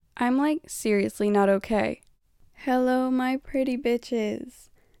I'm like seriously not okay. Hello, my pretty bitches.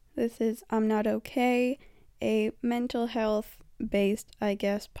 This is I'm Not Okay, a mental health based, I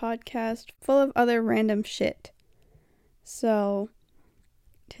guess, podcast full of other random shit. So,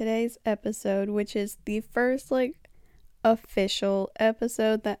 today's episode, which is the first official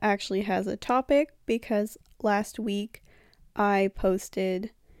episode that actually has a topic, because last week I posted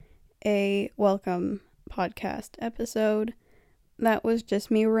a welcome podcast episode that was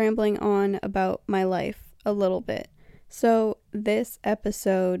just me rambling on about my life a little bit. So this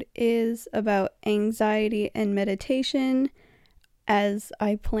episode is about anxiety and meditation, as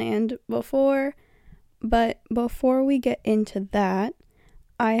I planned before. But before we get into that,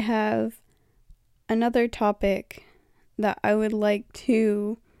 I have another topic that I would like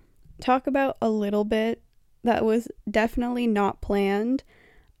to talk about a little bit that was definitely not planned,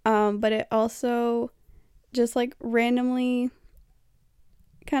 but it also just randomly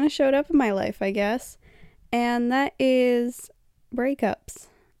kind of showed up in my life, I guess, and that is breakups.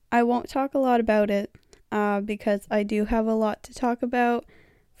 I won't talk a lot about it because I do have a lot to talk about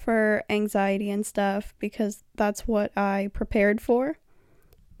for anxiety and stuff, because that's what I prepared for.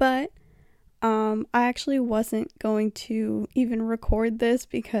 But I actually wasn't going to even record this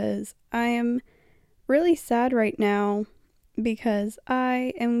because I am really sad right now because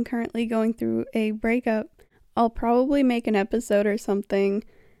I am currently going through a breakup. I'll probably make an episode or something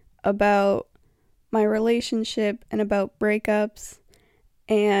about my relationship and about breakups,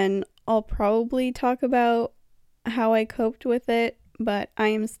 and I'll probably talk about how I coped with it, but I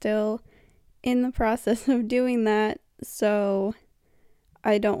am still in the process of doing that, so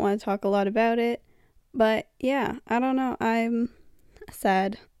I don't want to talk a lot about it. But yeah, I don't know, I'm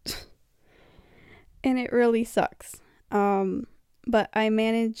sad and it really sucks, but I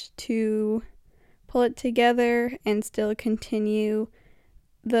managed to pull it together and still continue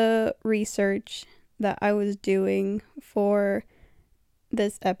the research that I was doing for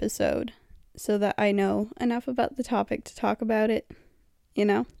this episode so that I know enough about the topic to talk about it, you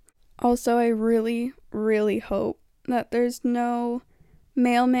know? Also, I really, really hope that there's no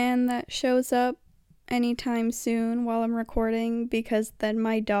mailman that shows up anytime soon while I'm recording, because then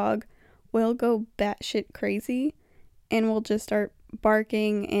my dog will go batshit crazy and will just start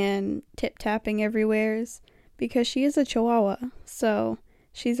barking and tip-tapping everywheres, because she is a Chihuahua, so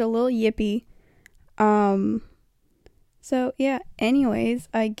she's a little yippy. So yeah, anyways,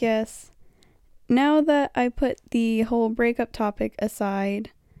 I guess now that I put the whole breakup topic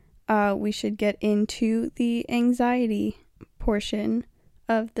aside, we should get into the anxiety portion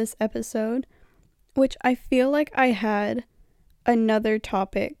of this episode, which I feel like I had another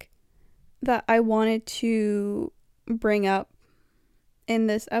topic that I wanted to bring up in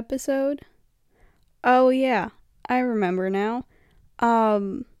this episode. Oh yeah, I remember now.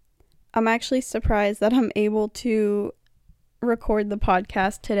 I'm actually surprised that I'm able to record the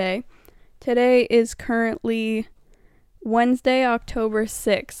podcast today. Today is currently Wednesday, October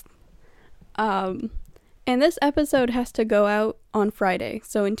 6th. And this episode has to go out on Friday,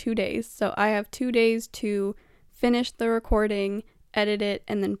 so in 2 days. So I have 2 days to finish the recording, edit it,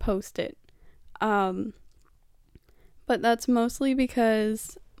 and then post it. But that's mostly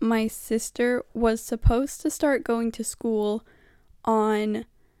because my sister was supposed to start going to school on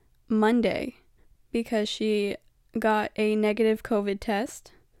Monday because she got a negative COVID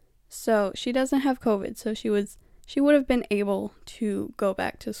test. So she doesn't have COVID, so she would have been able to go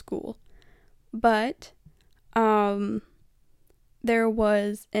back to school. But there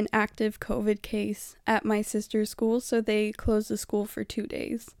was an active COVID case at my sister's school, so they closed the school for 2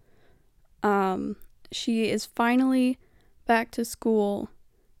 days. She is finally back to school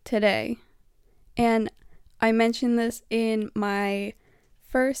today. And I mentioned this in my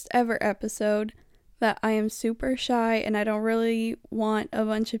first ever episode that I am super shy and I don't really want a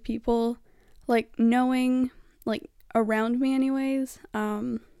bunch of people knowing around me anyways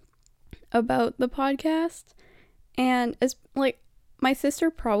about the podcast. And as my sister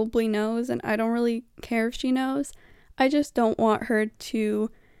probably knows, and I don't really care if she knows. I just don't want her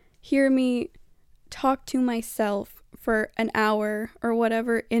to hear me talk to myself for an hour or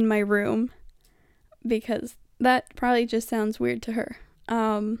whatever in my room, because that probably just sounds weird to her.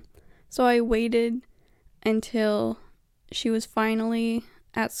 So I waited until she was finally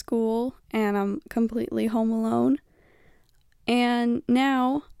at school and I'm completely home alone. And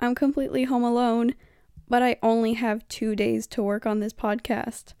now I'm completely home alone, but I only have 2 days to work on this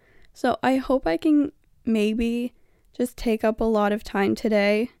podcast. So I hope I can maybe just take up a lot of time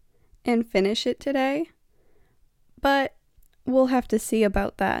today and finish it today. But we'll have to see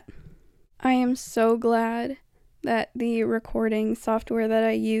about that. I am so glad that the recording software that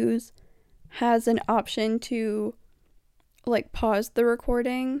I use has an option to like pause the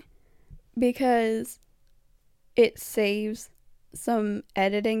recording because it saves some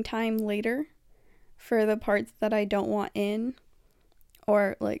editing time later for the parts that I don't want in,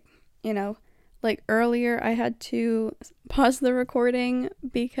 or like, like earlier I had to pause the recording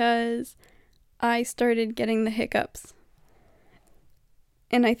because I started getting the hiccups.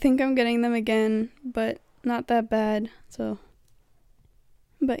 And I think I'm getting them again, but not that bad.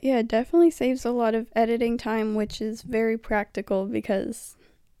 But yeah, it definitely saves a lot of editing time, which is very practical because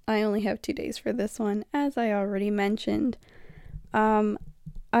I only have 2 days for this one, as I already mentioned.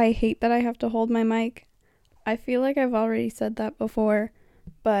 I hate that I have to hold my mic. I feel like I've already said that before,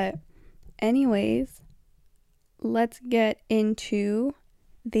 but anyways, let's get into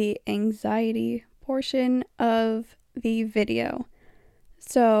the anxiety portion of the video.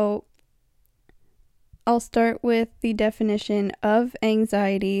 So I'll start with the definition of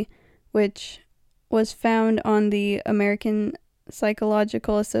anxiety, which was found on the American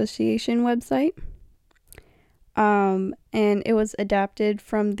Psychological Association website. And it was adapted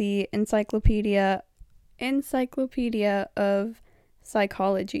from the Encyclopedia of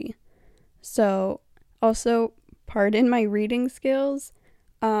Psychology. So, also, pardon my reading skills.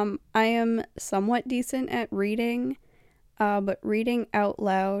 I am somewhat decent at reading, but reading out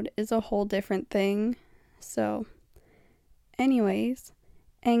loud is a whole different thing. So, anyways,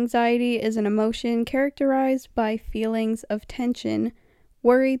 anxiety is an emotion characterized by feelings of tension,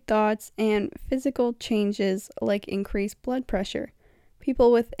 worried thoughts, and physical changes like increased blood pressure.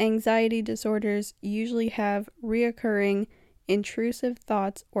 People with anxiety disorders usually have reoccurring, intrusive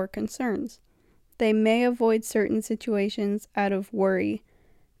thoughts or concerns. They may avoid certain situations out of worry.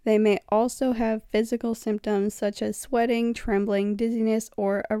 They may also have physical symptoms such as sweating, trembling, dizziness,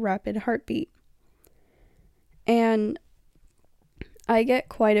 or a rapid heartbeat. And I get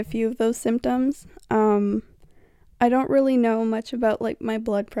quite a few of those symptoms. I don't really know much about like my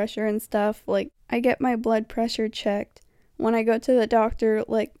blood pressure and stuff. Like, I get my blood pressure checked when I go to the doctor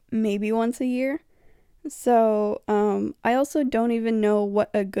like maybe once a year. So I also don't even know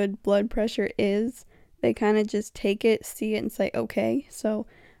what a good blood pressure is. They kind of just take it, see it, and say okay. So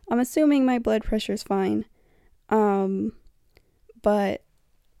I'm assuming my blood pressure's fine. But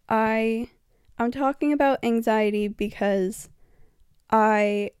I'm talking about anxiety because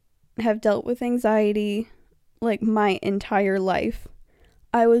I have dealt with anxiety like my entire life.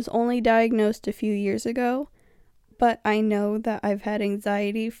 I was only diagnosed a few years ago, but I know that I've had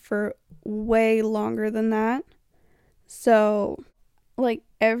anxiety for way longer than that. So, like,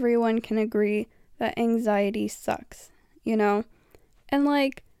 everyone can agree that anxiety sucks, you know? And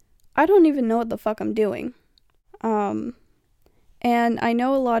like, I don't even know what the fuck I'm doing. And I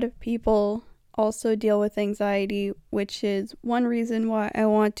know a lot of people also deal with anxiety, which is one reason why I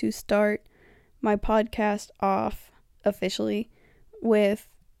want to start my podcast off officially with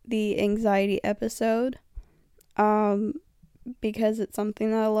the anxiety episode, because it's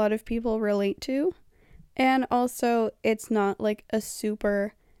something that a lot of people relate to, and also it's not like a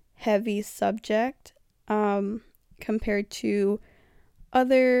super heavy subject compared to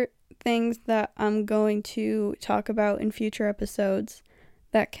other things that I'm going to talk about in future episodes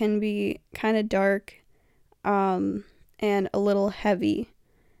that can be kind of dark and a little heavy,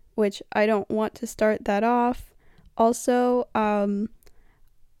 which I don't want to start that off. Also, I'm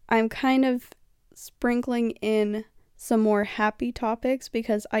kind of sprinkling in some more happy topics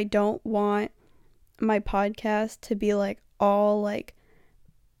because I don't want my podcast to be like all like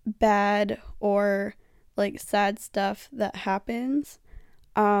bad or like sad stuff that happens.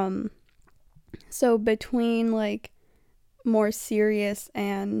 So between like more serious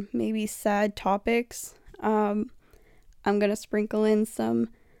and maybe sad topics, I'm gonna sprinkle in some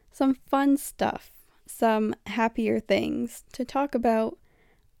fun stuff, some happier things to talk about.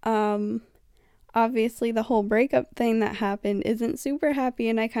 Obviously the whole breakup thing that happened isn't super happy,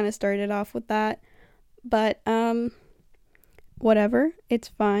 and I kind of started off with that, but whatever, it's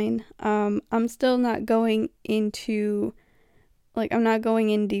fine. I'm still not going into like, I'm not going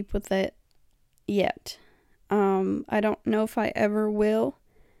in deep with it yet. I don't know if I ever will,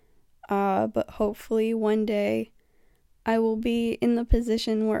 but hopefully one day I will be in the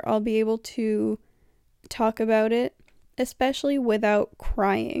position where I'll be able to talk about it, especially without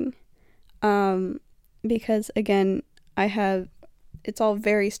crying. Because again, it's all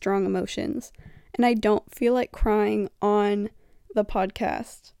very strong emotions, and I don't feel like crying on the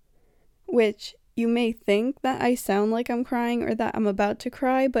podcast, which you may think that I sound like I'm crying or that I'm about to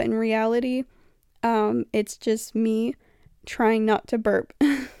cry, but in reality, it's just me trying not to burp.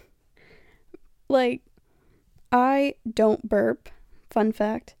 Like, I don't burp. Fun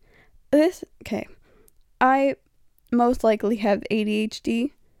fact. I most likely have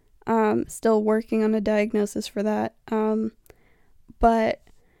ADHD. Still working on a diagnosis for that. But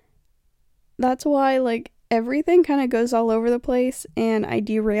that's why, like, everything kind of goes all over the place and I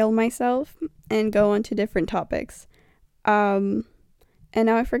derail myself and go onto different topics. And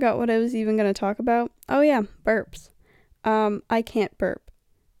now I forgot what I was even going to talk about. Oh yeah, burps. I can't burp.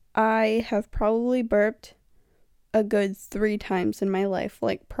 I have probably burped a good 3 times in my life,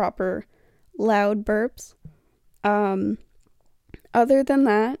 like proper loud burps. Other than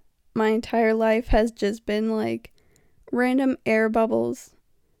that, my entire life has just been like random air bubbles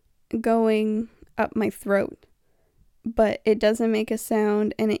going up my throat. But it doesn't make a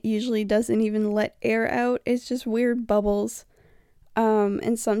sound and it usually doesn't even let air out. It's just weird bubbles.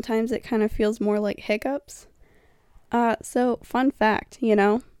 And sometimes it kind of feels more like hiccups. So fun fact,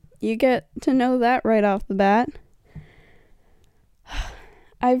 you get to know that right off the bat.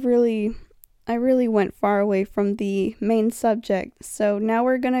 I really went far away from the main subject. So now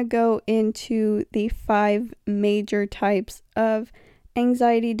we're going to go into the 5 major types of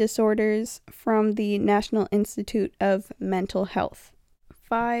anxiety disorders from the National Institute of Mental Health.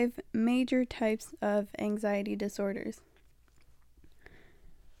 5 major types of anxiety disorders.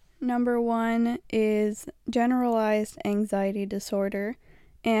 Number 1 is generalized anxiety disorder,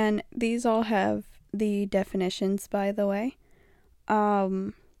 and these all have the definitions, by the way.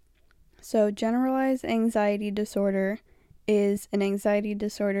 So generalized anxiety disorder is an anxiety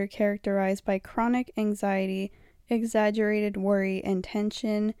disorder characterized by chronic anxiety, exaggerated worry, and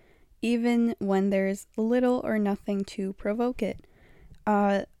tension, even when there's little or nothing to provoke it.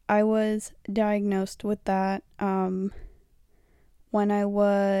 I was diagnosed with that when I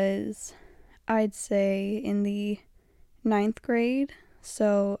was, I'd say, in the 9th grade.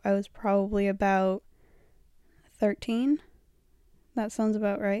 So I was probably about 13. That sounds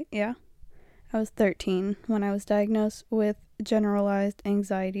about right, yeah. I was 13 when I was diagnosed with generalized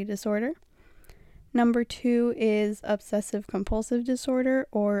anxiety disorder. Number 2 is obsessive compulsive disorder,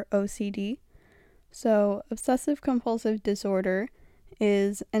 or OCD. So obsessive compulsive disorder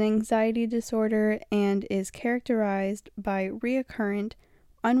is an anxiety disorder and is characterized by reoccurrent,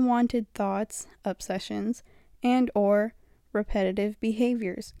 unwanted thoughts, obsessions, and or repetitive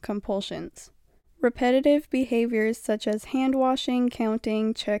behaviors, compulsions. Repetitive behaviors such as hand washing,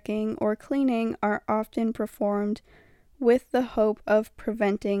 counting, checking, or cleaning are often performed with the hope of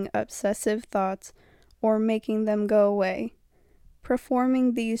preventing obsessive thoughts or making them go away.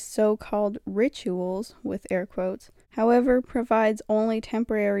 Performing these so-called rituals, with air quotes, however, provides only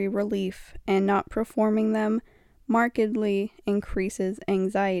temporary relief, and not performing them markedly increases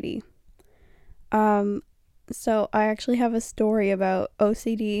anxiety. So I actually have a story about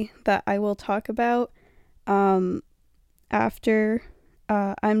OCD that I will talk about after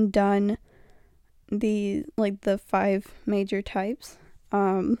I'm done the 5 major types.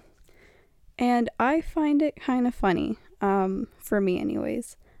 And I find it kind of funny, for me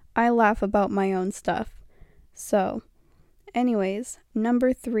anyways. I laugh about my own stuff. So, anyways,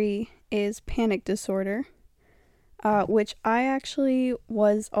 number 3 is panic disorder, which I actually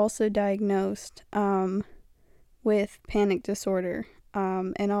was also diagnosed with panic disorder,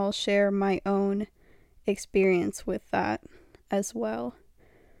 and I'll share my own experience with that as well.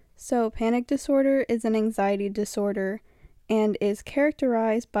 So, panic disorder is an anxiety disorder and is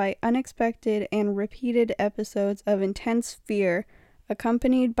characterized by unexpected and repeated episodes of intense fear,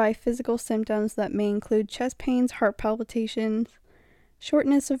 accompanied by physical symptoms that may include chest pains, heart palpitations,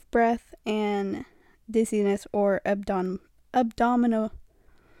 shortness of breath, and dizziness or abdominal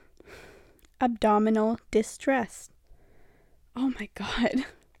distress. Oh my god.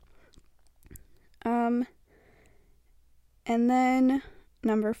 And then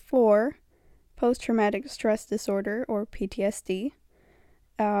number 4, post-traumatic stress disorder, or PTSD.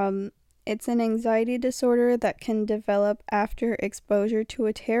 It's an anxiety disorder that can develop after exposure to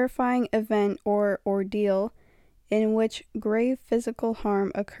a terrifying event or ordeal in which grave physical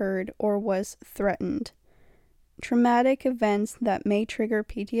harm occurred or was threatened. Traumatic events that may trigger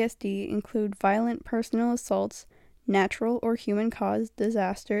PTSD include violent personal assaults, natural or human-caused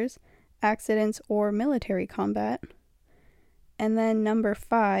disasters, accidents, or military combat. And then number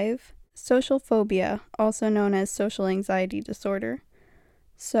 5, social phobia, also known as social anxiety disorder.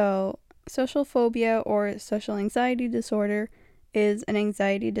 So, social phobia or social anxiety disorder is an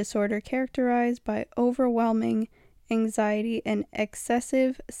anxiety disorder characterized by overwhelming anxiety and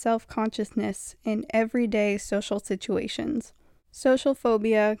excessive self-consciousness in everyday social situations. Social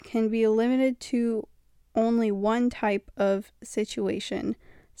phobia can be limited to only one type of situation,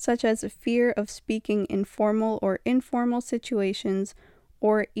 such as a fear of speaking in formal or informal situations,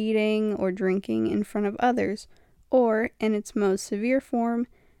 or eating or drinking in front of others, or, in its most severe form,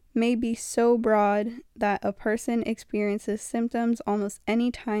 may be so broad that a person experiences symptoms almost any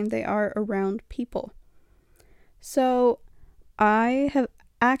time they are around people. So, I have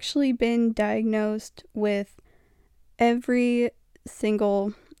actually been diagnosed with every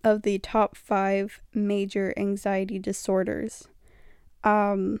single of the top 5 major anxiety disorders.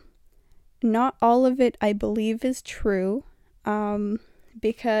 Not all of it, I believe, is true,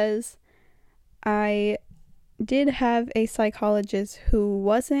 because I did have a psychologist who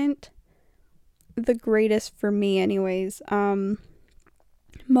wasn't the greatest for me anyways.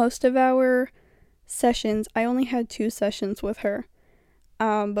 Most of our sessions, I only had 2 sessions with her,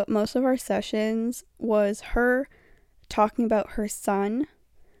 but most of our sessions was her talking about her son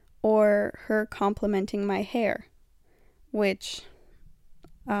or her complimenting my hair, which,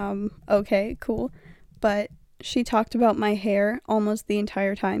 okay, cool, but she talked about my hair almost the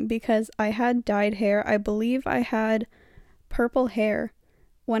entire time because I had dyed hair. I believe I had purple hair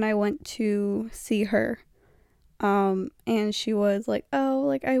when I went to see her. And she was like, oh,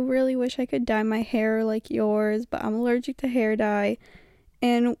 like, I really wish I could dye my hair like yours, but I'm allergic to hair dye.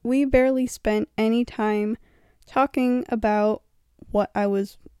 And we barely spent any time talking about what I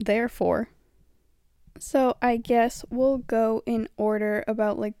was there for. So I guess we'll go in order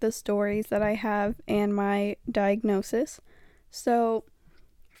about like the stories that I have and my diagnosis. So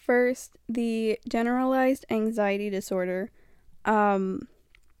first, the generalized anxiety disorder.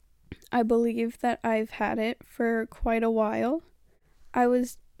 I believe that I've had it for quite a while. I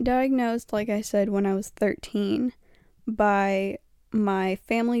was diagnosed, like I said, when I was 13 by my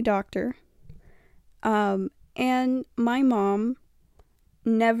family doctor. And my mom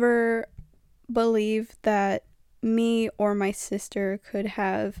never believed that me or my sister could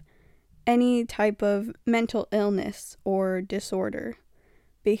have any type of mental illness or disorder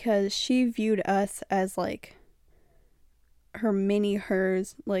because she viewed us as like her mini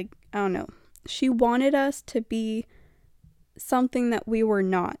hers, like, I don't know. She wanted us to be something that we were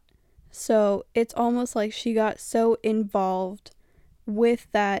not. So it's almost like she got so involved with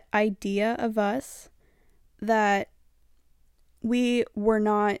that idea of us that we were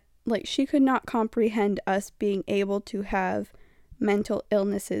not, like, she could not comprehend us being able to have mental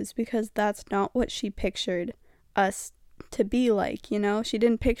illnesses because that's not what she pictured us to be like, you know? She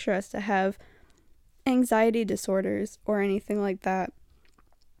didn't picture us to have anxiety disorders or anything like that.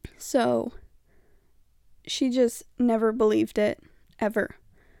 So she just never believed it, ever.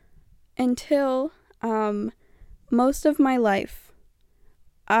 Until most of my life,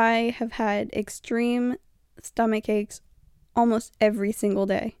 I have had extreme stomach aches almost every single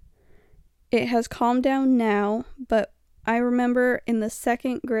day. It has calmed down now, but I remember in the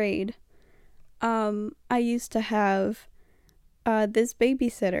 2nd grade, I used to have this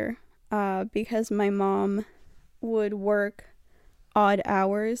babysitter because my mom would work odd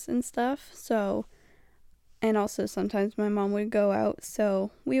hours and stuff, so, and also sometimes my mom would go out,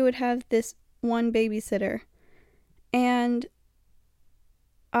 so we would have this one babysitter, and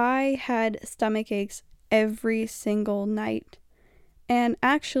I had stomach aches every single night, and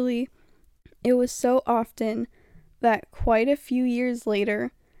actually, it was so often that quite a few years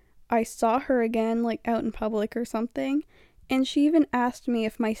later, I saw her again, like out in public or something, and she even asked me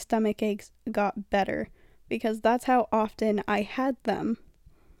if my stomach aches got better, because that's how often I had them.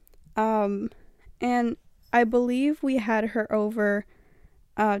 And I believe we had her over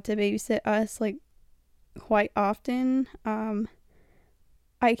to babysit us, like, quite often.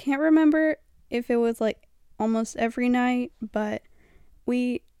 I can't remember if it was, like, almost every night, but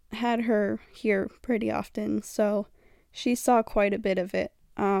we had her here pretty often, so she saw quite a bit of it.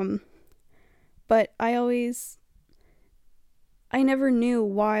 But I never knew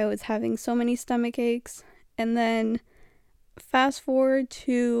why I was having so many stomach aches. And then fast forward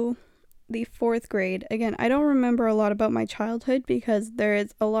to the 4th grade. Again, I don't remember a lot about my childhood because there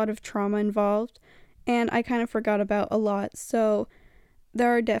is a lot of trauma involved and I kind of forgot about a lot. So there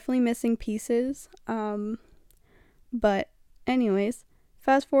are definitely missing pieces. But anyways,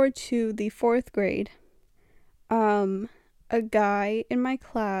 fast forward to the 4th grade. A guy in my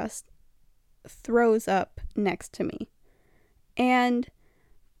class throws up next to me. And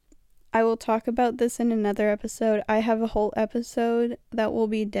I will talk about this in another episode. I have a whole episode that will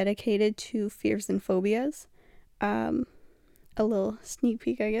be dedicated to fears and phobias. A little sneak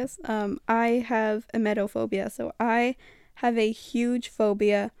peek, I guess. I have emetophobia, so I have a huge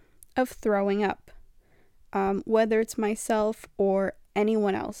phobia of throwing up, whether it's myself or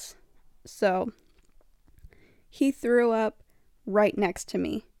anyone else. So he threw up right next to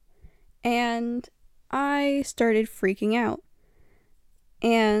me. And I started freaking out.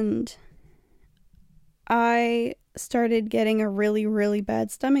 And I started getting a really, really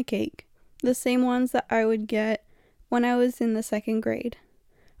bad stomach ache. The same ones that I would get when I was in the 2nd grade.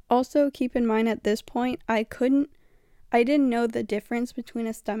 Also, keep in mind at this point, I didn't know the difference between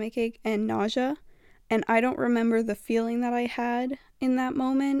a stomach ache and nausea. And I don't remember the feeling that I had in that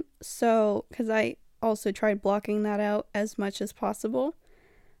moment. So, because I also tried blocking that out as much as possible.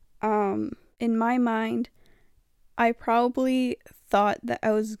 In my mind, I probably thought that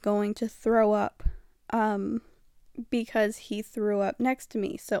I was going to throw up because he threw up next to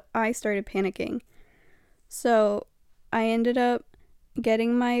me. So I started panicking. So I ended up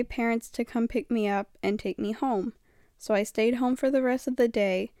getting my parents to come pick me up and take me home. So I stayed home for the rest of the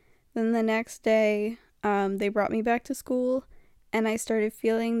day. Then the next day, they brought me back to school and I started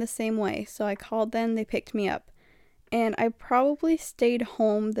feeling the same way. So I called them, they picked me up. And I probably stayed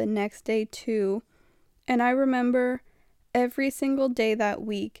home the next day too. And I remember every single day that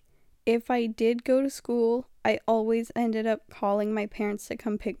week, if I did go to school, I always ended up calling my parents to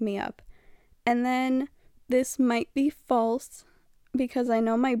come pick me up. And then this might be false because I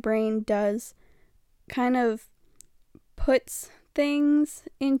know my brain does kind of puts things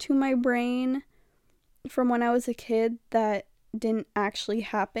into my brain from when I was a kid that didn't actually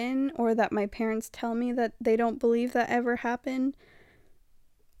happen, or that my parents tell me that they don't believe that ever happened.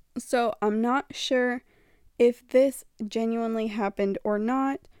 So I'm not sure if this genuinely happened or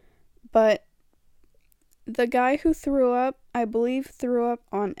not, but the guy who threw up, I believe, threw up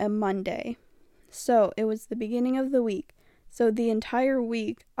on a Monday. So it was the beginning of the week. So the entire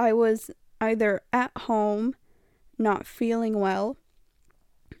week I was either at home not feeling well,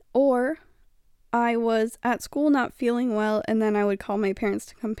 or I was at school not feeling well, and then I would call my parents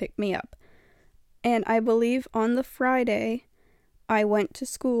to come pick me up. And I believe on the Friday, I went to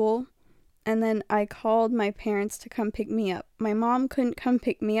school, and then I called my parents to come pick me up. My mom couldn't come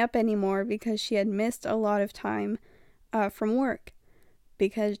pick me up anymore because she had missed a lot of time from work,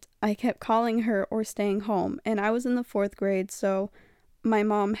 because I kept calling her or staying home. And I was in the 4th grade, so my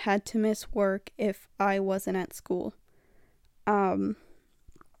mom had to miss work if I wasn't at school.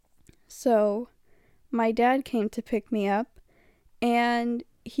 So my dad came to pick me up, and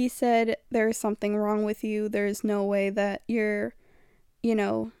he said, "There's something wrong with you. There's no way that your,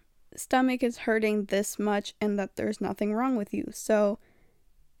 stomach is hurting this much and that there's nothing wrong with you." So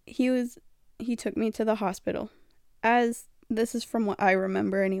he took me to the hospital. As this is from what I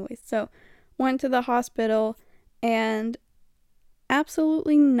remember anyway. So went to the hospital and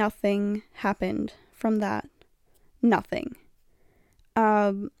absolutely nothing happened from that. Nothing.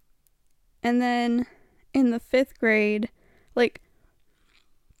 And then in the 5th grade, like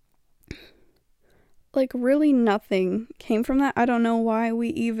really nothing came from that. I don't know why we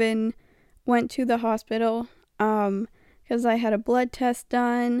even went to the hospital. Because I had a blood test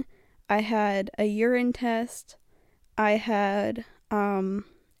done, I had a urine test, I had an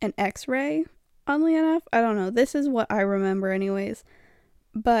x-ray, oddly enough. I don't know. This is what I remember anyways.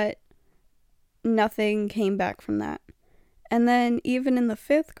 But nothing came back from that. And then even in the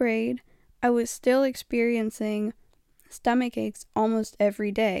 5th grade, I was still experiencing stomach aches almost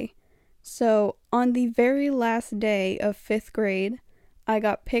every day. So on the very last day of 5th grade, I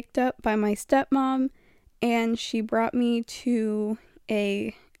got picked up by my stepmom, and she brought me to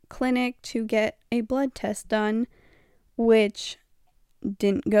a clinic to get a blood test done, which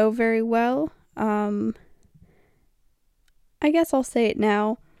didn't go very well. I guess I'll say it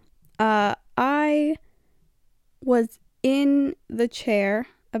now. I was in the chair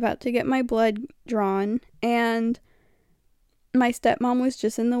about to get my blood drawn, and my stepmom was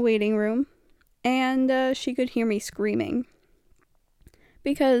just in the waiting room, and she could hear me screaming.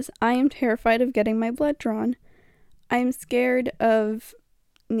 Because I am terrified of getting my blood drawn. I'm scared of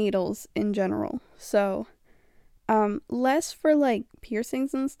needles in general. So, less for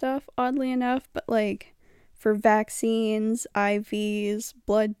piercings and stuff, oddly enough, but for vaccines, IVs,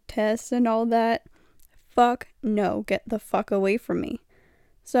 blood tests, and all that, fuck no, get the fuck away from me.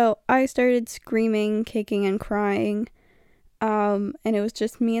 So I started screaming, kicking, and crying, and it was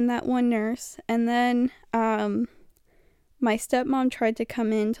just me and that one nurse. And then my stepmom tried to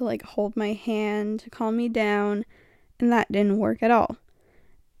come in to hold my hand to calm me down, and that didn't work at all.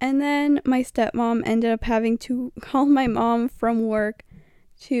 And then my stepmom ended up having to call my mom from work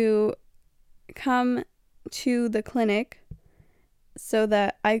to come to the clinic so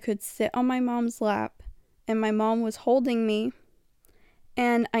that I could sit on my mom's lap, and my mom was holding me,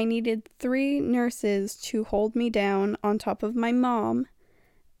 and I needed 3 nurses to hold me down on top of my mom,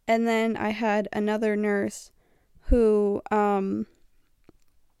 and then I had another nurse who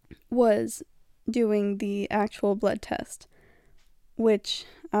was doing the actual blood test, which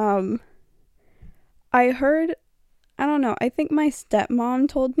I heard, I don't know, I think my stepmom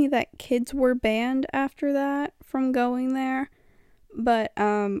told me that kids were banned after that from going there, but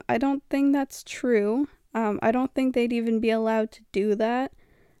I don't think that's true. I don't think they'd even be allowed to do that.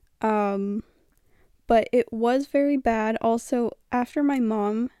 But it was very bad. Also, after my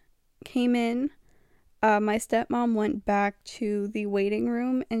mom came in, my stepmom went back to the waiting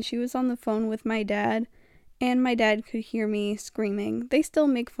room and she was on the phone with my dad, and my dad could hear me screaming. They still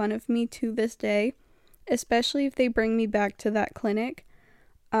make fun of me to this day, especially if they bring me back to that clinic,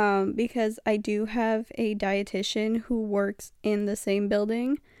 because I do have a dietitian who works in the same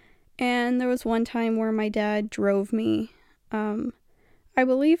building, and there was one time where my dad drove me. I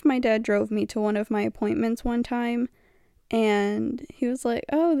believe my dad drove me to one of my appointments one time, and he was like,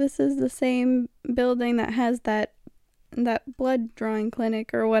 "Oh, this is the same building that has that blood drawing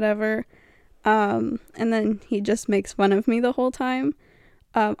clinic or whatever." And then he just makes fun of me the whole time.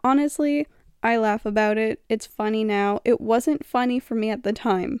 Honestly, I laugh about it. It's funny now. It wasn't funny for me at the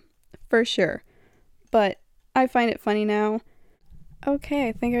time, for sure, but I find it funny now. Okay,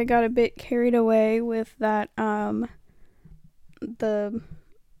 I think I got a bit carried away with that, the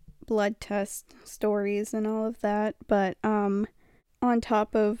blood test stories and all of that, but on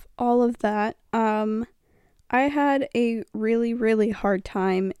top of all of that, I had a really, really hard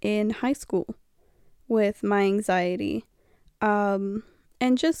time in high school with my anxiety, and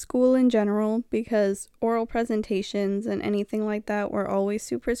just school in general, because oral presentations and anything like that were always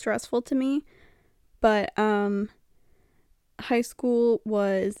super stressful to me. But high school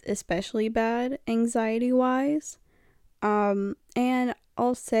was especially bad anxiety wise, and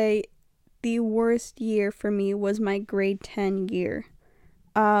I'll say the worst year for me was my grade 10 year.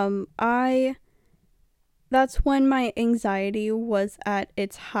 That's when my anxiety was at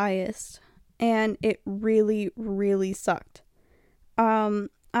its highest, and it really, really sucked.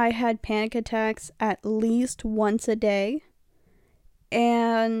 I had panic attacks at least once a day,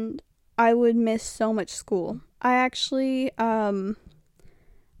 and I would miss so much school. I actually, I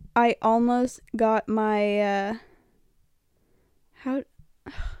almost got my,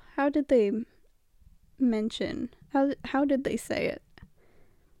 how did they mention? How did they say it?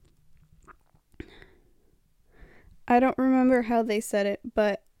 I don't remember how they said it,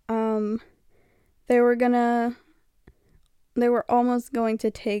 but they were almost going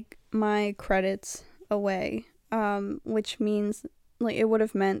to take my credits away, which means, like, it would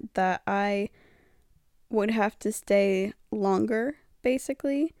have meant that I would have to stay longer,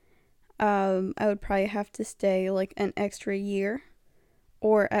 basically. I would probably have to stay like an extra year,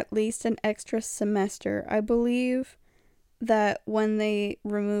 or at least an extra semester. I believe that when they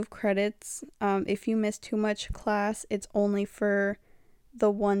remove credits, if you miss too much class, it's only for the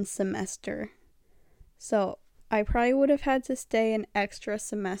one semester. So I probably would have had to stay an extra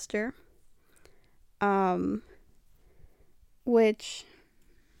semester, which,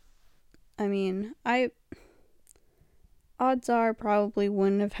 I mean, odds are probably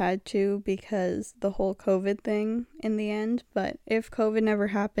wouldn't have had to, because the whole COVID thing in the end. But if COVID never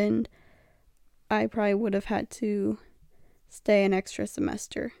happened, I probably would have had to stay an extra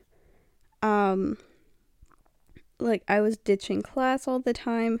semester. Like, I was ditching class all the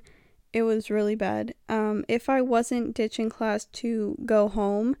time. It was really bad. If I wasn't ditching class to go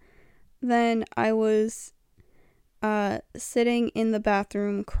home, then I was sitting in the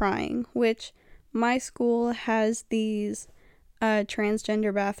bathroom crying, which my school has these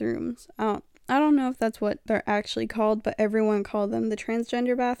transgender bathrooms. I don't know if that's what they're actually called, but everyone called them the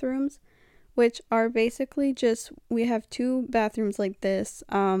transgender bathrooms, which are basically just, we have two bathrooms like this.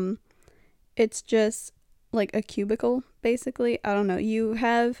 It's just like a cubicle, basically. I don't know.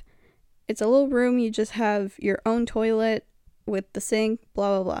 It's a little room, you just have your own toilet with the sink,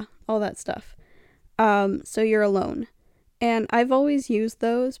 blah, blah, blah, all that stuff. So you're alone. And I've always used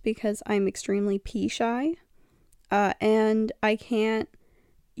those because I'm extremely pee shy. And I can't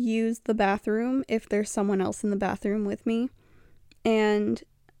use the bathroom if there's someone else in the bathroom with me. And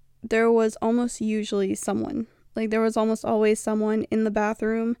there was almost usually someone. Like, there was almost always someone in the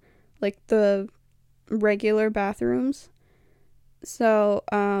bathroom, like the regular bathrooms. So,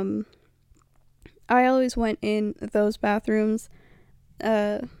 I always went in those bathrooms,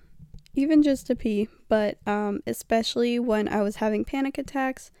 even just to pee, but especially when I was having panic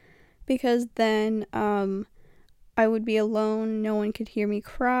attacks, because then I would be alone, no one could hear me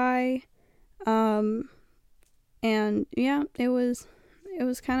cry, and yeah, it was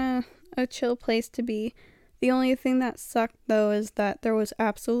kind of a chill place to be. The only thing that sucked, though, is that there was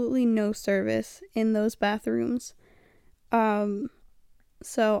absolutely no service in those bathrooms.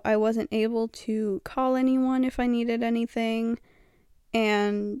 So I wasn't able to call anyone if I needed anything,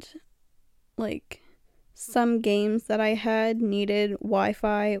 and like some games that I had needed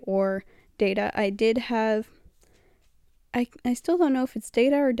Wi-Fi or data. I did have, I still don't know if it's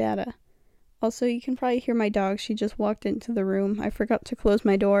data or data. Also, you can probably hear my dog. She just walked into the room. I forgot to close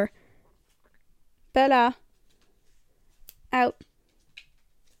my door. Bella, out.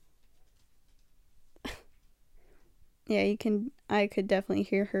 Yeah, I could definitely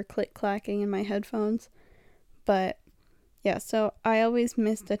hear her click-clacking in my headphones. But yeah, so I always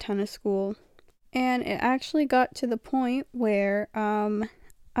missed a ton of school. And it actually got to the point where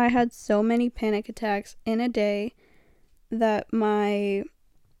I had so many panic attacks in a day that I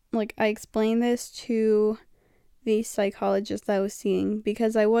explained this to the psychologist I was seeing,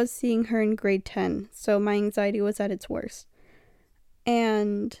 because I was seeing her in grade 10, so my anxiety was at its worst.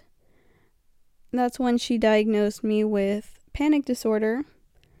 And that's when she diagnosed me with panic disorder,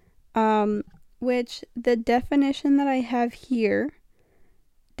 which the definition that I have here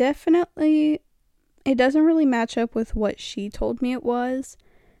definitely, it doesn't really match up with what she told me it was,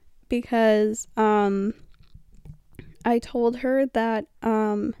 because I told her that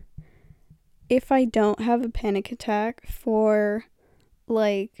if I don't have a panic attack for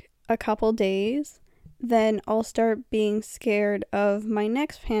like a couple days, then I'll start being scared of my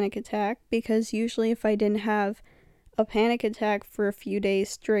next panic attack, because usually if I didn't have a panic attack for a few days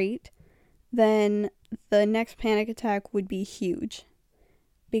straight, then the next panic attack would be huge,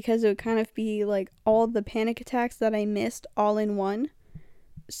 because it would kind of be like all the panic attacks that I missed all in one.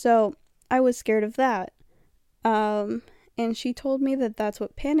 So I was scared of that. And she told me that that's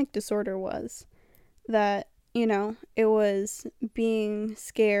what panic disorder was. That, it was being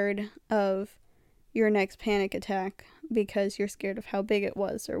scared of your next panic attack because you're scared of how big it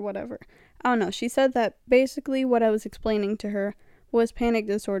was or whatever. I don't know. She said that basically what I was explaining to her was panic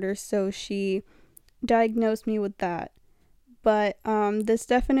disorder, so she diagnosed me with that. But this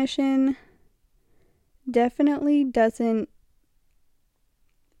definition definitely doesn't...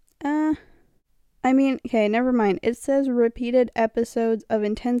 okay, never mind. It says repeated episodes of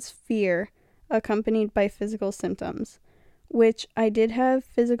intense fear accompanied by physical symptoms, which I did have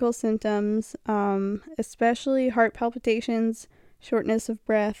physical symptoms, especially heart palpitations, shortness of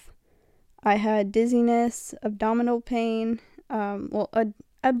breath. I had dizziness, abdominal pain,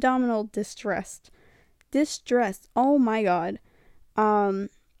 abdominal distress. Oh my god.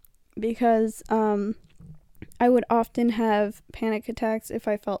 Because I would often have panic attacks if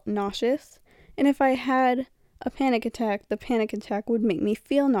I felt nauseous, and if I had a panic attack, the panic attack would make me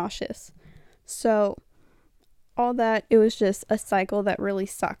feel nauseous. So all that, it was just a cycle that really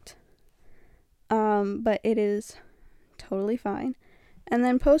sucked. But it is totally fine. And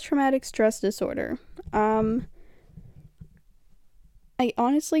then post-traumatic stress disorder. I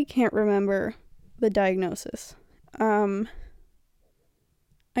honestly can't remember the diagnosis. I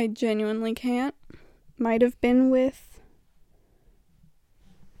genuinely can't. Might have been with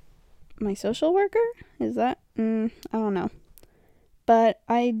my social worker? Is that? I don't know. But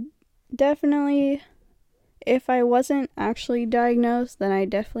I definitely, if I wasn't actually diagnosed, then I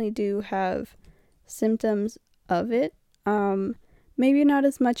definitely do have symptoms of it. Maybe not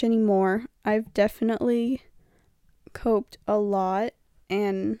as much anymore. I've definitely coped a lot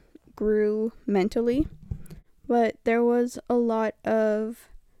and grew mentally, but there was a lot of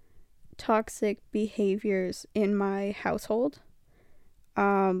toxic behaviors in my household,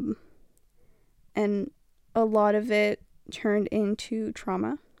 and a lot of it turned into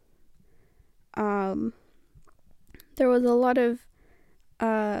trauma. There was a lot of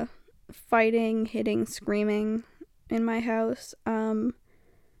fighting, hitting, screaming in my house,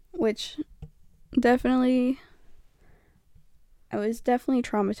 which definitely, I was definitely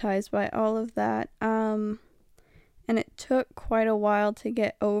traumatized by all of that, and it took quite a while to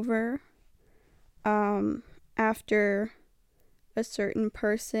get over, after a certain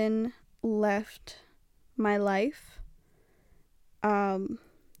person left my life.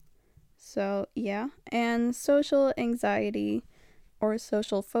 So yeah, and social anxiety or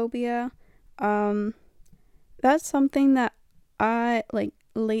social phobia, that's something that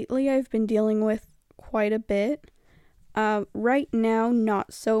lately I've been dealing with quite a bit. Right now,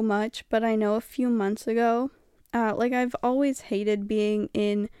 not so much, but I know a few months ago, I've always hated being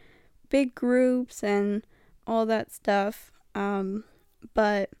in big groups and all that stuff,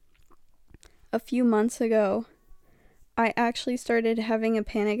 but a few months ago, I actually started having a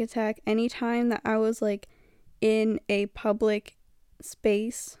panic attack anytime that I was in a public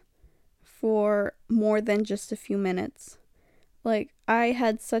space for more than just a few minutes. I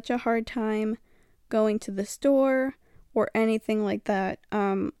had such a hard time going to the store or anything like that.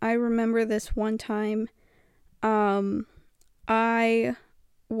 I remember this one time, I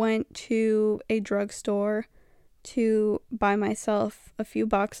went to a drugstore to buy myself a few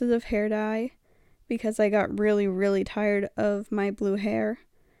boxes of hair dye because I got really, really tired of my blue hair.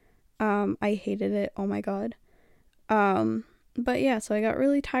 I hated it. Oh my god. But yeah, so I got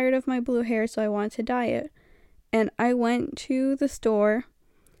really tired of my blue hair, so I wanted to dye it. And I went to the store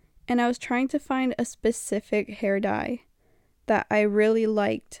and I was trying to find a specific hair dye that I really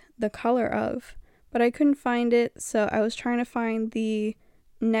liked the color of, but I couldn't find it, so I was trying to find the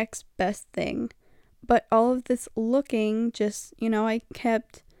next best thing. But all of this looking, just, I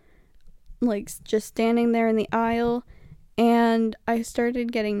kept just standing there in the aisle, and I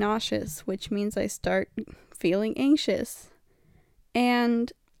started getting nauseous, which means I start feeling anxious.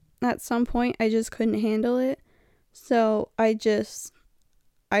 And at some point, I just couldn't handle it. So I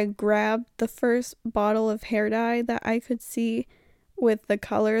grabbed the first bottle of hair dye that I could see with the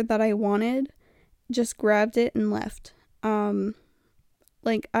color that I wanted, just grabbed it and left.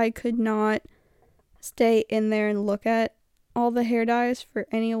 I could not stay in there and look at all the hair dyes for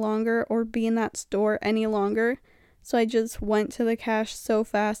any longer or be in that store any longer. So I just went to the cash so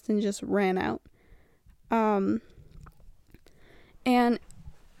fast and just ran out. And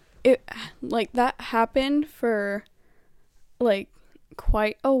it, that happened for,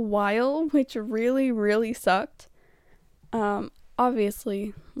 quite a while, which really, really sucked.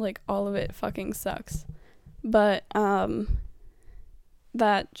 Obviously, all of it fucking sucks. But,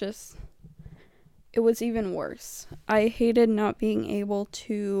 it was even worse. I hated not being able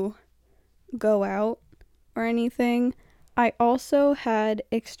to go out or anything. I also had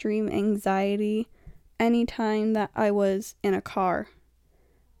extreme anxiety anytime that I was in a car.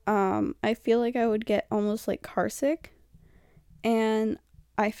 I feel like I would get almost car sick, and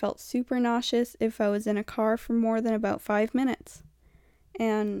I felt super nauseous if I was in a car for more than about 5 minutes,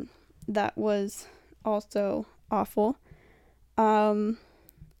 and that was also awful. Oh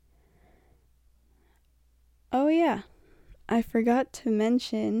yeah, I forgot to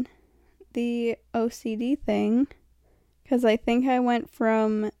mention the OCD thing, because I think I went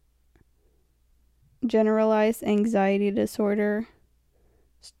from generalized anxiety disorder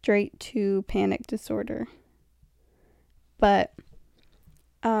straight to panic disorder. But,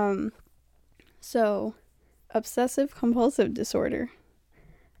 so, obsessive compulsive disorder.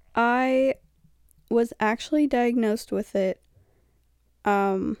 I was actually diagnosed with it,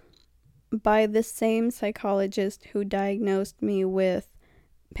 by the same psychologist who diagnosed me with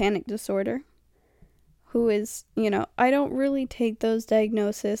panic disorder, who is, I don't really take those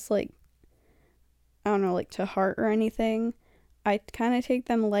diagnoses, to heart or anything. I kind of take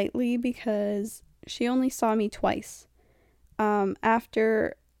them lightly because she only saw me twice.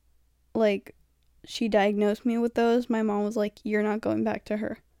 After, she diagnosed me with those, my mom was like, you're not going back to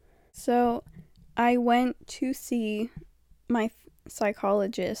her. So I went to see my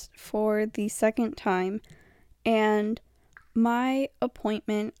psychologist for the second time, and my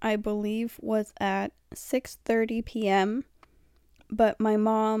appointment, I believe, was at 6:30 p.m., but my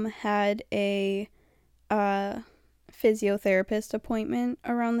mom had a physiotherapist appointment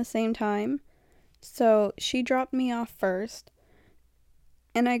around the same time, so she dropped me off first,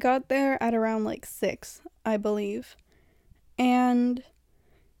 and I got there at around 6, I believe, and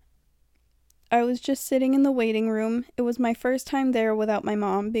I was just sitting in the waiting room. It was my first time there without my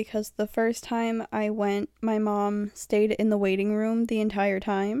mom, because the first time I went, my mom stayed in the waiting room the entire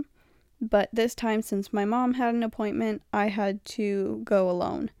time. But this time, since my mom had an appointment, I had to go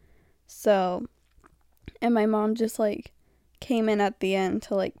alone. So, and my mom just came in at the end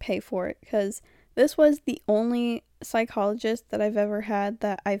to pay for it, because this was the only psychologist that I've ever had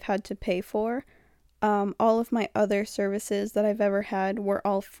that I've had to pay for. All of my other services that I've ever had were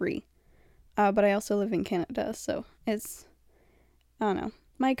all free. But I also live in Canada, so it's, I don't know.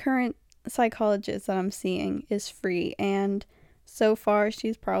 My current psychologist that I'm seeing is free, and so far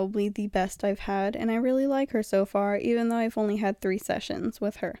she's probably the best I've had, and I really like her so far, even though I've only had 3 sessions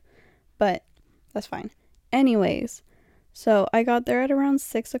with her. But that's fine. Anyways, so I got there at around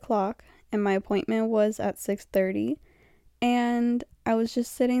 6 o'clock, and my appointment was at 6:30, and I was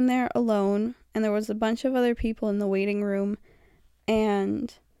just sitting there alone, and there was a bunch of other people in the waiting room,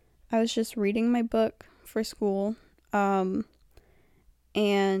 and I was just reading my book for school, and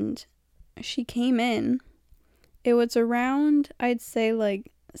she came in. It was around, I'd say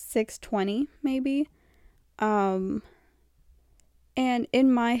 6:20 maybe, and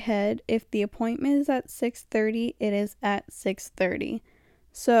in my head, if the appointment is at 6:30, it is at 6:30.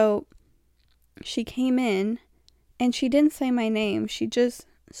 So she came in, and she didn't say my name. She just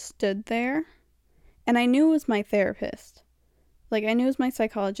stood there, And I knew it was my therapist. Like, I knew it was my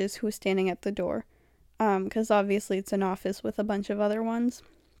psychologist who was standing at the door. Because obviously it's an office with a bunch of other ones.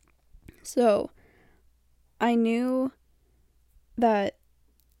 So, I knew that,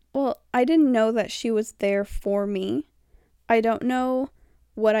 well, I didn't know that she was there for me. I don't know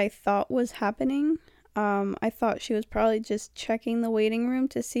what I thought was happening. I thought she was probably just checking the waiting room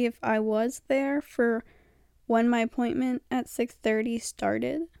to see if I was there for when my appointment at 6:30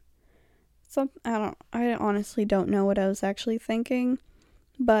 started. So I honestly don't know what I was actually thinking,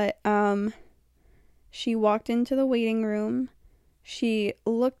 but she walked into the waiting room. She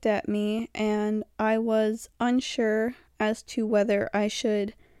looked at me, and I was unsure as to whether I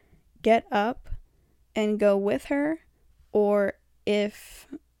should get up and go with her or if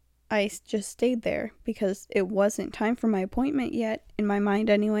I just stayed there, because it wasn't time for my appointment yet, in my mind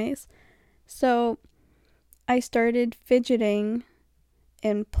anyways. So I started fidgeting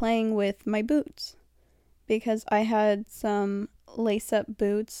and playing with my boots because I had some lace-up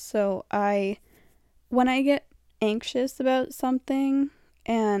boots. So when I get anxious about something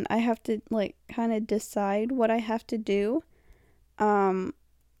and I have to like kind of decide what I have to do, then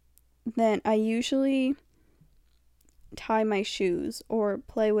I usually tie my shoes or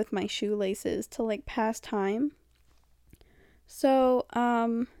play with my shoelaces to like pass time. So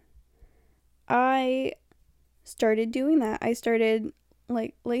I started doing that. I started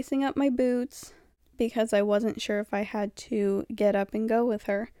like lacing up my boots because I wasn't sure if I had to get up and go with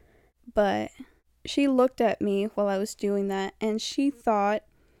her. But she looked at me while I was doing that, and she thought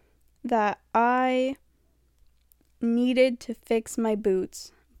that I needed to fix my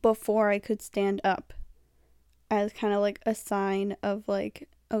boots before I could stand up, as kind of like a sign of like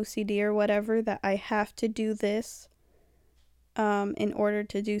OCD or whatever, that I have to do this in order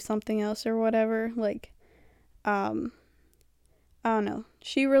to do something else or whatever. Like, I don't know.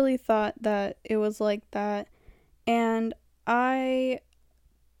 She really thought that it was like that, and I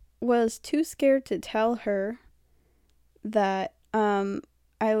was too scared to tell her that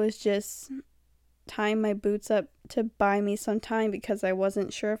I was just tying my boots up to buy me some time because I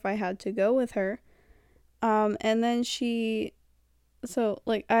wasn't sure if I had to go with her. And then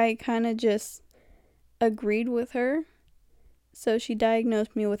I kind of just agreed with her. So she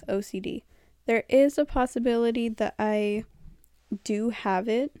diagnosed me with OCD. There is a possibility that I do have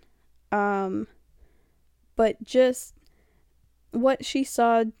it, but just what she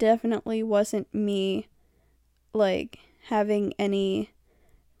saw definitely wasn't me like having any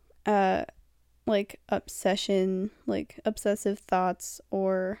like obsessive thoughts,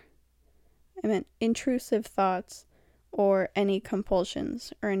 or intrusive thoughts, or any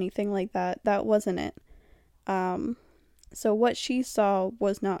compulsions or anything like that. That wasn't it. So what she saw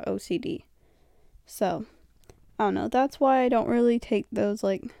was not OCD. So I don't know. That's why I don't really take those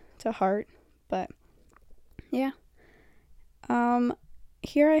like to heart. But yeah.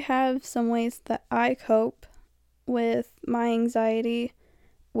 Here I have some ways that I cope with my anxiety,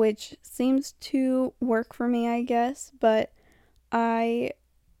 which seems to work for me, I guess. But I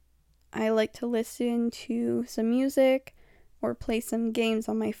like to listen to some music or play some games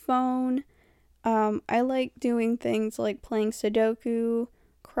on my phone. I like doing things like playing Sudoku,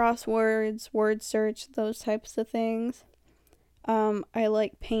 crosswords, word search, those types of things. I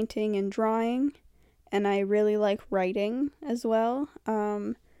like painting and drawing, and I really like writing as well.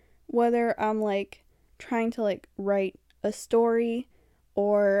 Whether I'm like trying to like write a story,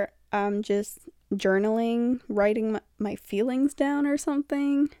 or I'm just journaling, writing my feelings down or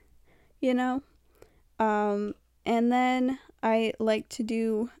something, you know. And then I like to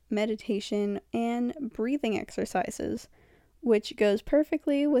do meditation and breathing exercises, which goes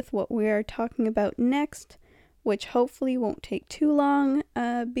perfectly with what we are talking about next, which hopefully won't take too long,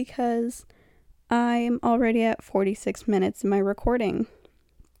 because I'm already at 46 minutes in my recording,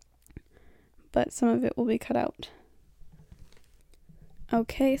 but some of it will be cut out.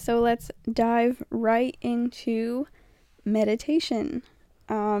 Okay, so let's dive right into meditation.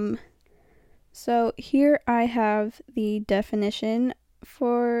 So here I have the definition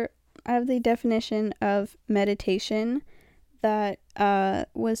of meditation that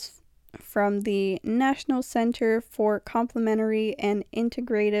was from the National Center for Complementary and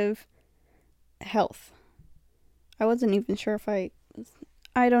Integrative Health. I wasn't even sure if I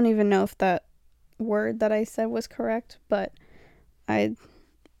don't even know if that word that I said was correct, but I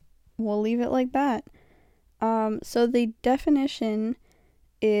will leave it like that. So the definition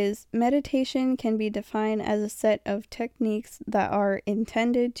is: meditation can be defined as a set of techniques that are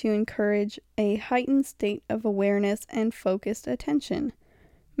intended to encourage a heightened state of awareness and focused attention.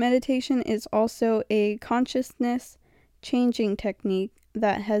 Meditation is also a consciousness changing technique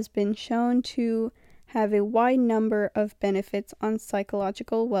that has been shown to have a wide number of benefits on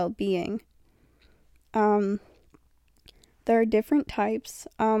psychological well-being. There are different types.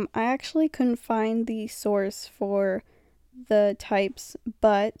 I actually couldn't find the source for the types,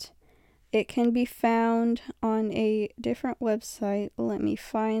 but it can be found on a different website. Let me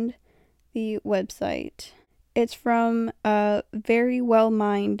find the website. It's from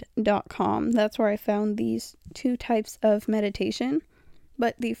verywellmind.com. That's where I found these two types of meditation.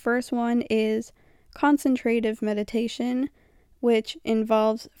 But the first one is concentrative meditation, which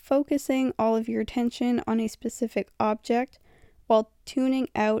involves focusing all of your attention on a specific object while tuning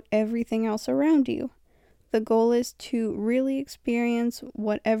out everything else around you. The goal is to really experience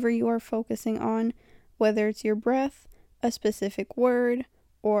whatever you are focusing on, whether it's your breath, a specific word,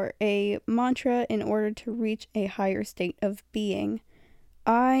 or a mantra, in order to reach a higher state of being.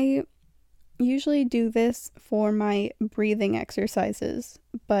 I usually do this for my breathing exercises,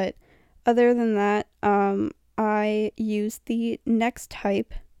 but other than that, I use the next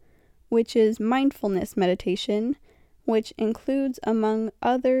type, which is mindfulness meditation, which includes, among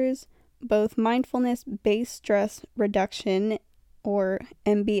others, both mindfulness-based stress reduction, or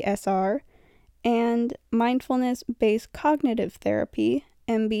MBSR, and mindfulness-based cognitive therapy,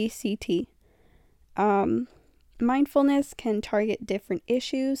 MBCT. Mindfulness can target different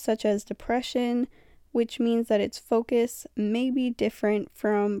issues such as depression, which means that its focus may be different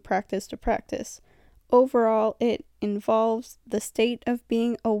from practice to practice. Overall, it involves the state of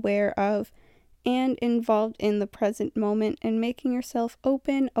being aware of and involved in the present moment and making yourself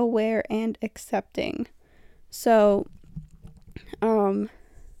open, aware, and accepting. So,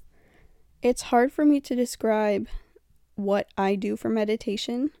 it's hard for me to describe what I do for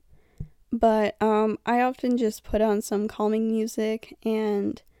meditation, but I often just put on some calming music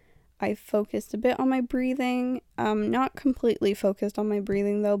and I focused a bit on my breathing. Not completely focused on my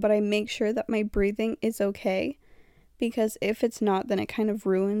breathing though, but I make sure that my breathing is okay, because if it's not, then it kind of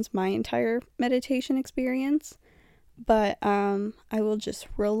ruins my entire meditation experience. But I will just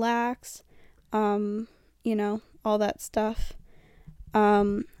relax, all that stuff.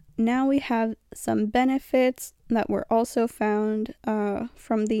 Now we have some benefits that were also found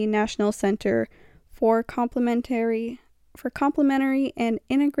from the National Center for Complementary and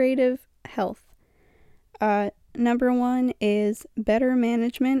Integrative Health. Number one is better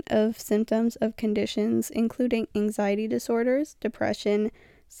management of symptoms of conditions including anxiety disorders, depression,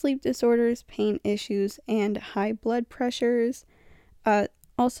 sleep disorders, pain issues, and high blood pressures.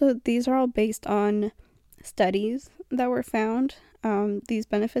 Also, these are all based on studies that were found, these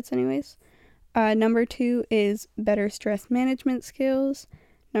benefits anyways. Number two is better stress management skills.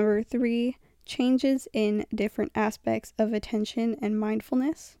 Number three, changes in different aspects of attention and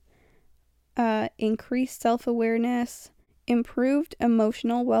mindfulness. Increased self-awareness, improved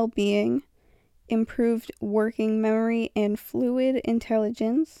emotional well-being, improved working memory and fluid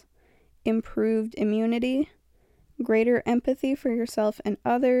intelligence, improved immunity, greater empathy for yourself and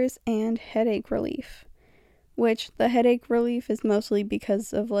others, and headache relief. Which the headache relief is mostly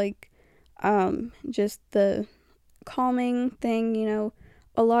because of just the calming thing.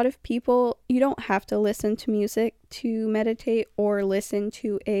 A lot of people, you don't have to listen to music to meditate or listen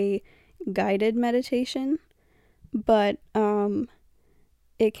to a guided meditation, but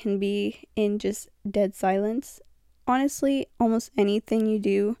it can be in just dead silence. Honestly, almost anything you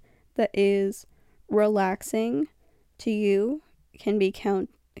do that is relaxing to you can count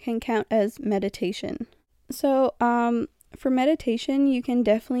as meditation. So for meditation, you can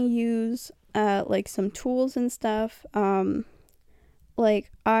definitely use some tools and stuff.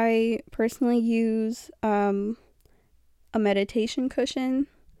 I personally use a meditation cushion.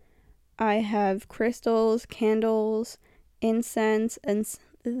 I have crystals, candles, incense, and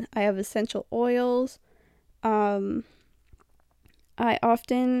I have essential oils. I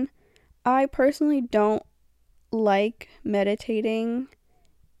personally don't like meditating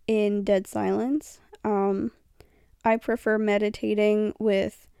in dead silence. I prefer meditating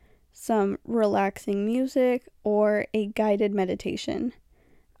with some relaxing music or a guided meditation.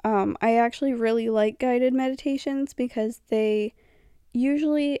 I actually really like guided meditations because they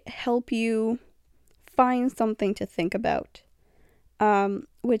usually help you find something to think about.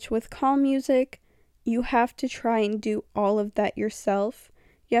 Which with calm music, you have to try and do all of that yourself.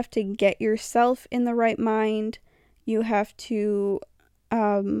 You have to get yourself in the right mind. You have to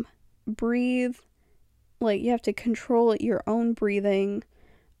breathe. You have to control your own breathing.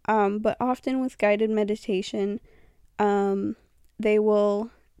 But often with guided meditation, they will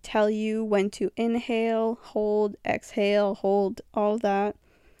tell you when to inhale, hold, exhale, hold, all that.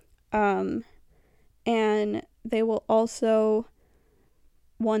 And they will also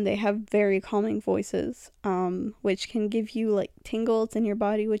one, they have very calming voices, which can give you like tingles in your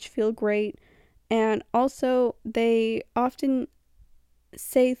body, which feel great. And also, they often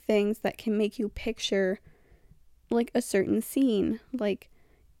say things that can make you picture like a certain scene. Like,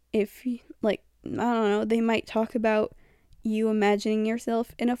 if, like, I don't know, they might talk about you imagining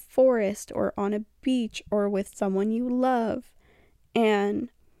yourself in a forest or on a beach or with someone you love. And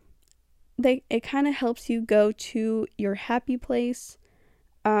it kind of helps you go to your happy place.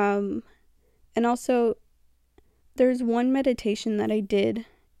 And also, there's one meditation that I did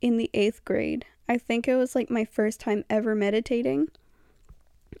in the 8th grade. I think it was like my first time ever meditating.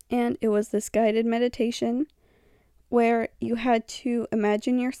 And it was this guided meditation where you had to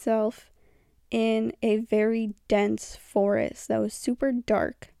imagine yourself in a very dense forest that was super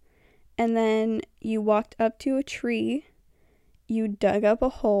dark. And then you walked up to a tree, you dug up a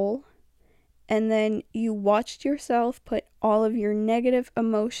hole, and then you watched yourself put all of your negative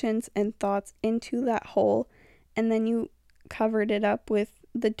emotions and thoughts into that hole, and then you covered it up with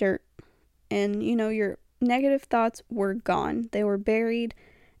the dirt. And, your negative thoughts were gone. They were buried.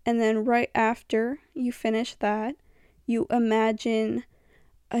 And then right after you finish that, you imagine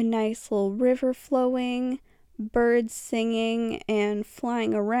a nice little river flowing, birds singing and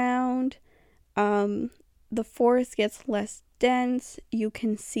flying around. The forest gets less dense. You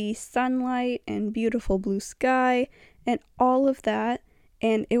can see sunlight and beautiful blue sky and all of that.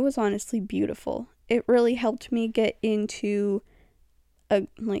 And it was honestly beautiful. It really helped me get into a,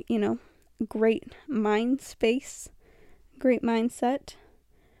 great mind space, great mindset.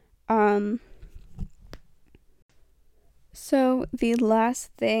 So the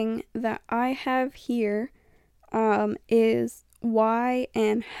last thing that I have here is why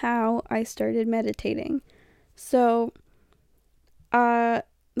and how I started meditating. So the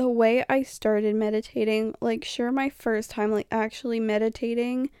way I started meditating, like, sure, my first time like actually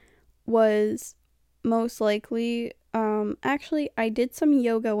meditating was most likely actually I did some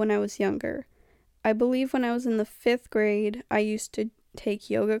yoga when I was younger. I believe when I was in the 5th grade, I used to take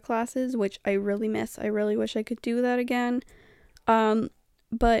yoga classes, which I really miss. I really wish I could do that again.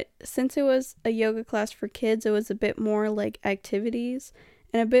 But since it was a yoga class for kids, it was a bit more like activities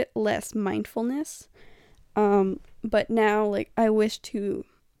and a bit less mindfulness. But now, like, I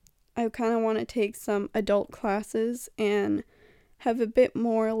kind of want to take some adult classes and have a bit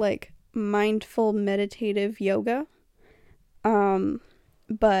more like mindful meditative yoga.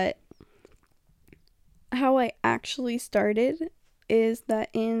 But how I actually started is that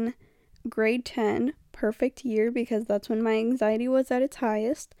in grade 10, perfect year because that's when my anxiety was at its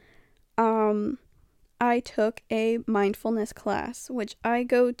highest, I took a mindfulness class, which I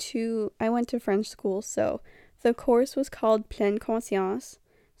went to French school, so the course was called Pleine Conscience,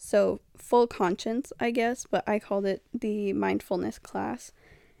 so full conscience, I guess, but I called it the mindfulness class.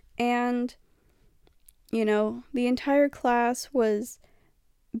 And, the entire class was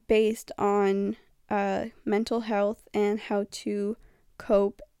based on mental health and how to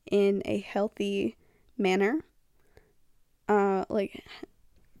cope in a healthy manner. Like,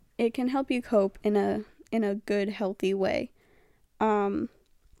 it can help you cope in a good, healthy way. And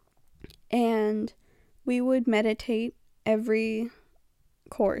we would meditate every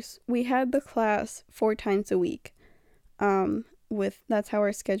course. We had the class 4 times a week. That's how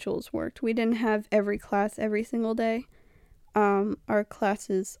our schedules worked. We didn't have every class every single day. Our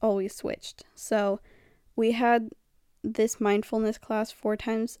classes always switched. So we had this mindfulness class 4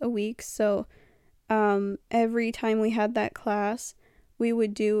 times a week. So every time we had that class, we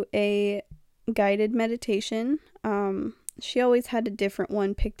would do a guided meditation. She always had a different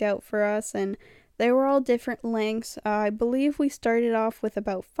one picked out for us, and they were all different lengths. I believe we started off with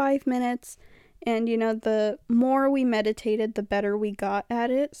about 5 minutes, and the more we meditated, the better we got at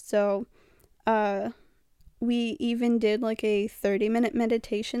it. So we even did like a 30-minute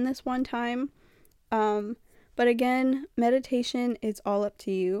meditation this one time. But again, meditation is all up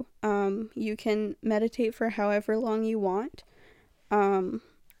to you. You can meditate for however long you want.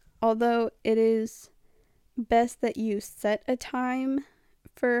 Although it is best that you set a time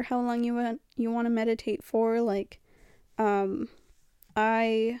for how long you want to meditate for. Like,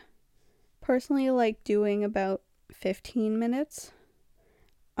 I personally like doing about 15 minutes.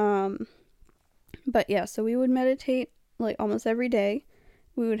 But yeah, so we would meditate like almost every day.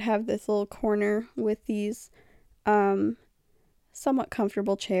 We would have this little corner with these somewhat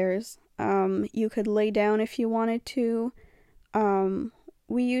comfortable chairs. You could lay down if you wanted to.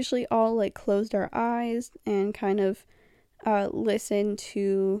 We usually all like closed our eyes and kind of listened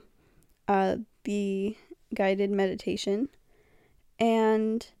to the guided meditation.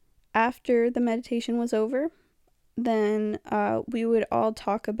 And after the meditation was over, then we would all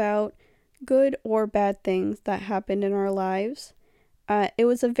talk about good or bad things that happened in our lives. It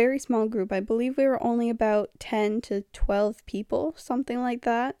was a very small group. I believe we were only about 10 to 12 people, something like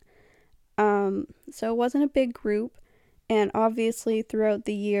that. So it wasn't a big group. And obviously, throughout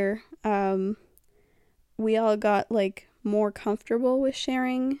the year, we all got like more comfortable with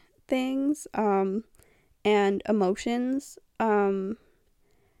sharing things and emotions.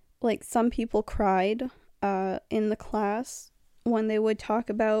 Like some people cried in the class when they would talk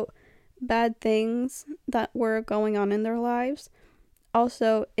about bad things that were going on in their lives.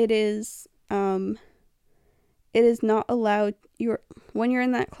 Also, it is not allowed, when you're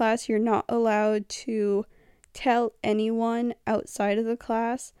in that class, you're not allowed to tell anyone outside of the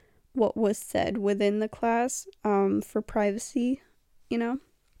class what was said within the class, for privacy, you know?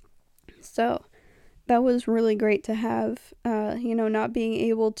 So that was really great to have, not being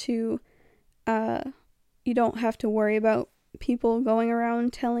able to, you don't have to worry about people going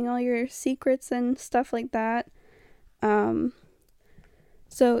around telling all your secrets and stuff like that.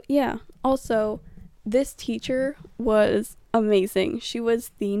 So yeah, also, this teacher was amazing. She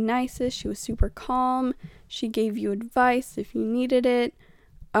was the nicest. She was super calm. She gave you advice if you needed it.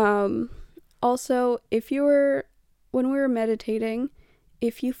 Also, when we were meditating,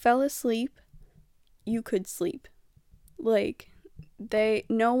 if you fell asleep, you could sleep. Like, the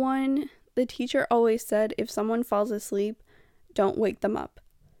teacher always said, if someone falls asleep, don't wake them up.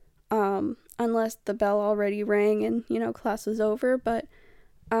 Unless the bell already rang and, class was over, but,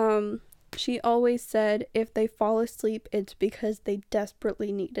 she always said if they fall asleep, it's because they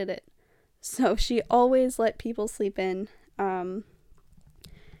desperately needed it. So she always let people sleep in. And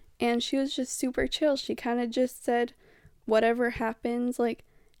she was just super chill. She kind of just said, whatever happens,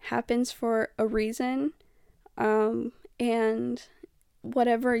 happens for a reason. And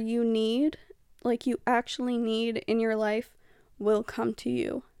whatever you need, you actually need in your life, will come to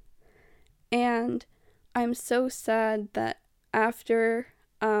you. And I'm so sad that after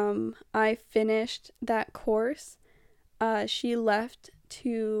I finished that course, she left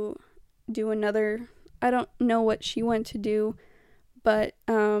to do another, I don't know what she went to do, but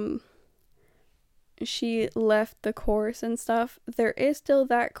she left the course and stuff. There is still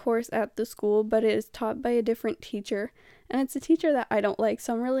that course at the school, but it is taught by a different teacher, and it's a teacher that I don't like,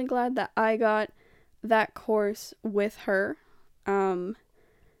 so I'm really glad that I got that course with her. But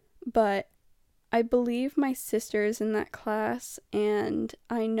I believe my sister's in that class, and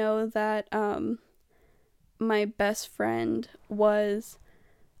I know that my best friend was,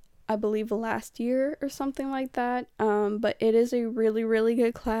 I believe, last year or something like that. But it is a really, really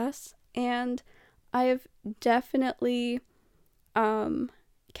good class, and I have definitely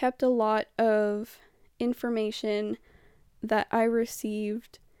kept a lot of information that I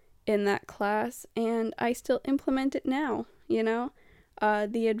received in that class, and I still implement it now,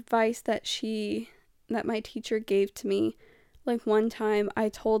 the advice that my teacher gave to me. Like, one time I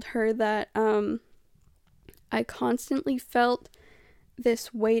told her that I constantly felt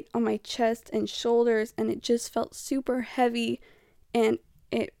this weight on my chest and shoulders, and it just felt super heavy, and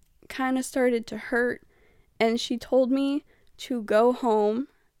it kind of started to hurt. And she told me to go home,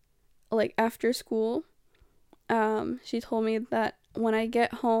 after school. She told me that when I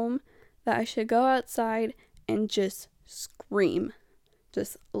get home, that I should go outside and just scream.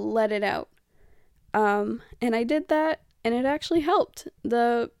 Just let it out. And I did that, and it actually helped.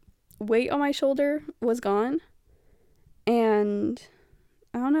 The weight on my shoulder was gone, and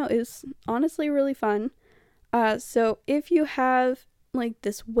I don't know, it was honestly really fun. So if you have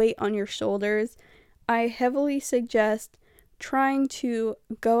this weight on your shoulders, I heavily suggest trying to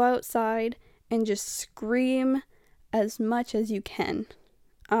go outside and just scream as much as you can.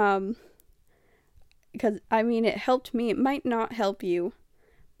 Because it helped me. It might not help you,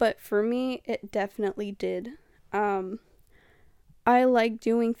 but for me, it definitely did. I like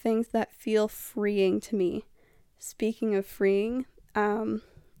doing things that feel freeing to me. Speaking of freeing,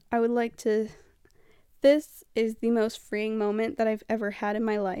 this is the most freeing moment that I've ever had in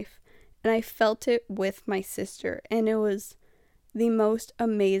my life. And I felt it with my sister, and it was the most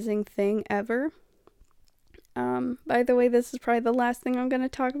amazing thing ever. By the way, this is probably the last thing I'm going to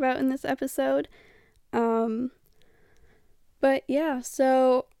talk about in this episode. But yeah,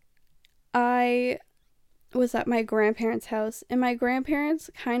 so I was at my grandparents' house, and my grandparents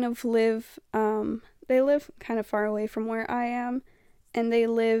kind of live, they live kind of far away from where I am, and they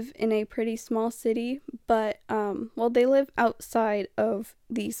live in a pretty small city, but, they live outside of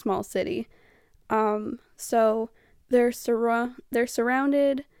the small city. So they're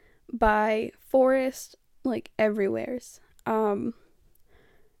surrounded by forest, everywheres.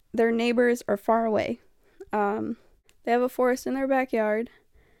 Their neighbors are far away. They have a forest in their backyard,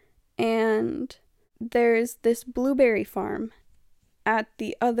 and there's this blueberry farm at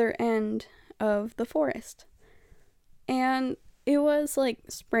the other end of the forest. And it was like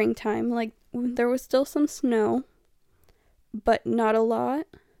springtime, like there was still some snow, but not a lot.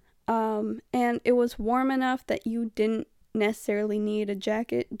 And it was warm enough that you didn't necessarily need a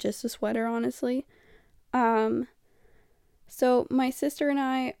jacket, just a sweater, honestly. So my sister and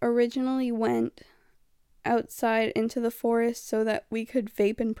I originally went outside into the forest so that we could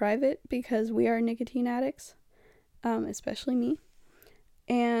vape in private because we are nicotine addicts, especially me.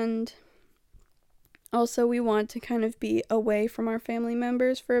 And also we wanted to kind of be away from our family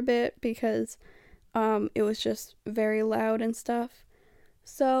members for a bit because it was just very loud and stuff.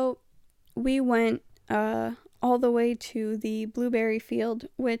 So we went all the way to the blueberry field,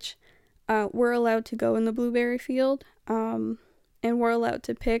 which we're allowed to go in the blueberry field, and we're allowed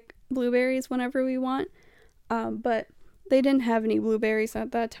to pick blueberries whenever we want. But they didn't have any blueberries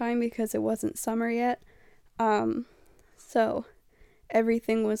at that time because it wasn't summer yet. So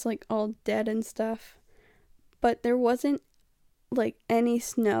everything was like all dead and stuff. But there wasn't like any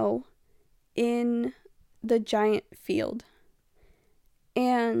snow in the giant field.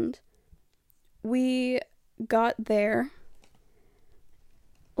 And we got there,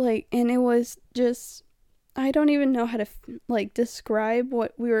 like, and it was just, I don't even know how to describe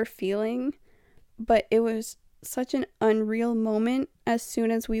what we were feeling, but it was such an unreal moment as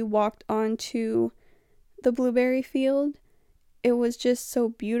soon as we walked onto the blueberry field. It was just so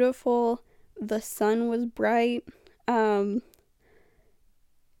beautiful. The sun was bright.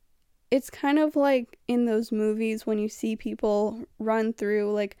 It's kind of like in those movies when you see people run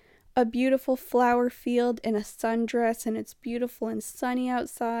through like a beautiful flower field in a sundress and it's beautiful and sunny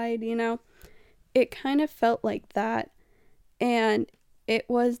outside, you know? It kind of felt like that. And it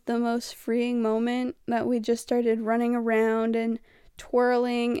was the most freeing moment that we just started running around and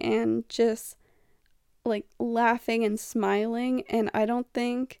twirling and just like laughing and smiling. And I don't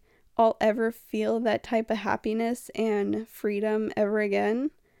think I'll ever feel that type of happiness and freedom ever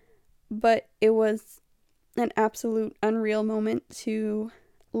again. But it was an absolute unreal moment to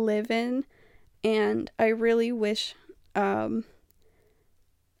live in, and I really wish that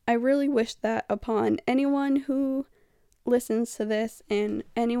upon anyone who listens to this and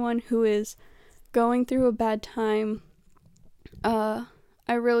anyone who is going through a bad time. I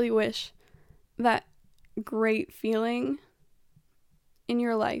really wish that great feeling in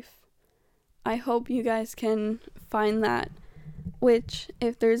your life. I hope you guys can find that, which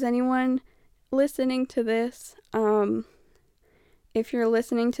if there's anyone listening to this, if you're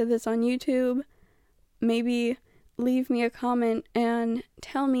listening to this on YouTube, maybe leave me a comment and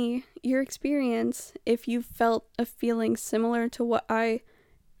tell me your experience if you felt a feeling similar to what I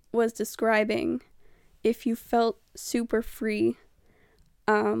was describing, if you felt super free,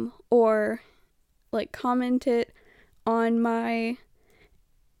 or like comment it on my,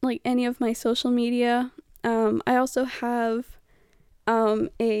 like any of my social media. I also have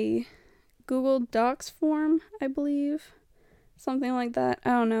a Google Docs form, I believe, something like that,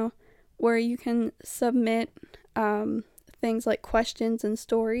 I don't know, where you can submit things like questions and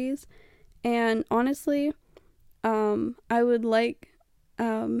stories. And honestly, I would like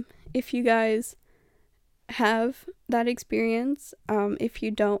if you guys have that experience, if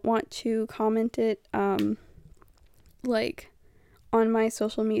you don't want to comment it like on my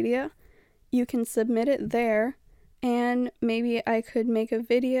social media, you can submit it there, and maybe I could make a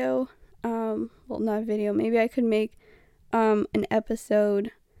video, maybe I could make an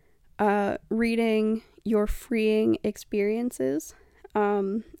episode reading your freeing experiences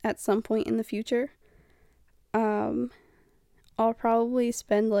at some point in the future. I'll probably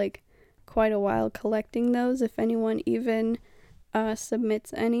spend like quite a while collecting those if anyone even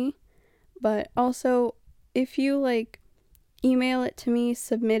submits any. But also, if you like email it to me,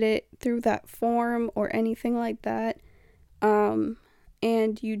 submit it through that form or anything like that, and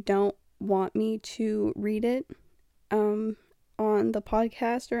you don't want me to read it on the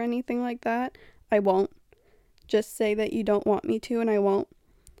podcast or anything like that, I won't. Just say that you don't want me to and I won't.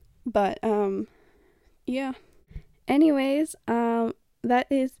 But yeah. Anyways, that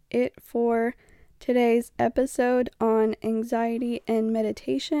is it for today's episode on anxiety and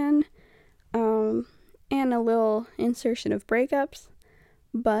meditation, and a little insertion of breakups.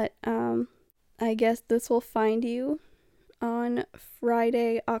 But I guess this will find you on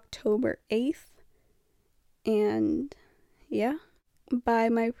Friday, October 8th. And yeah, bye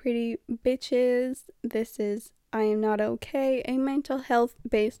my pretty bitches. This is I Am Not Okay, a mental health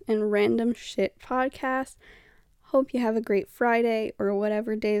based and random shit podcast. Hope you have a great Friday or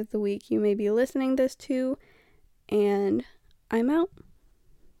whatever day of the week you may be listening this to. And I'm out.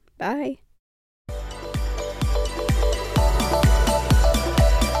 Bye.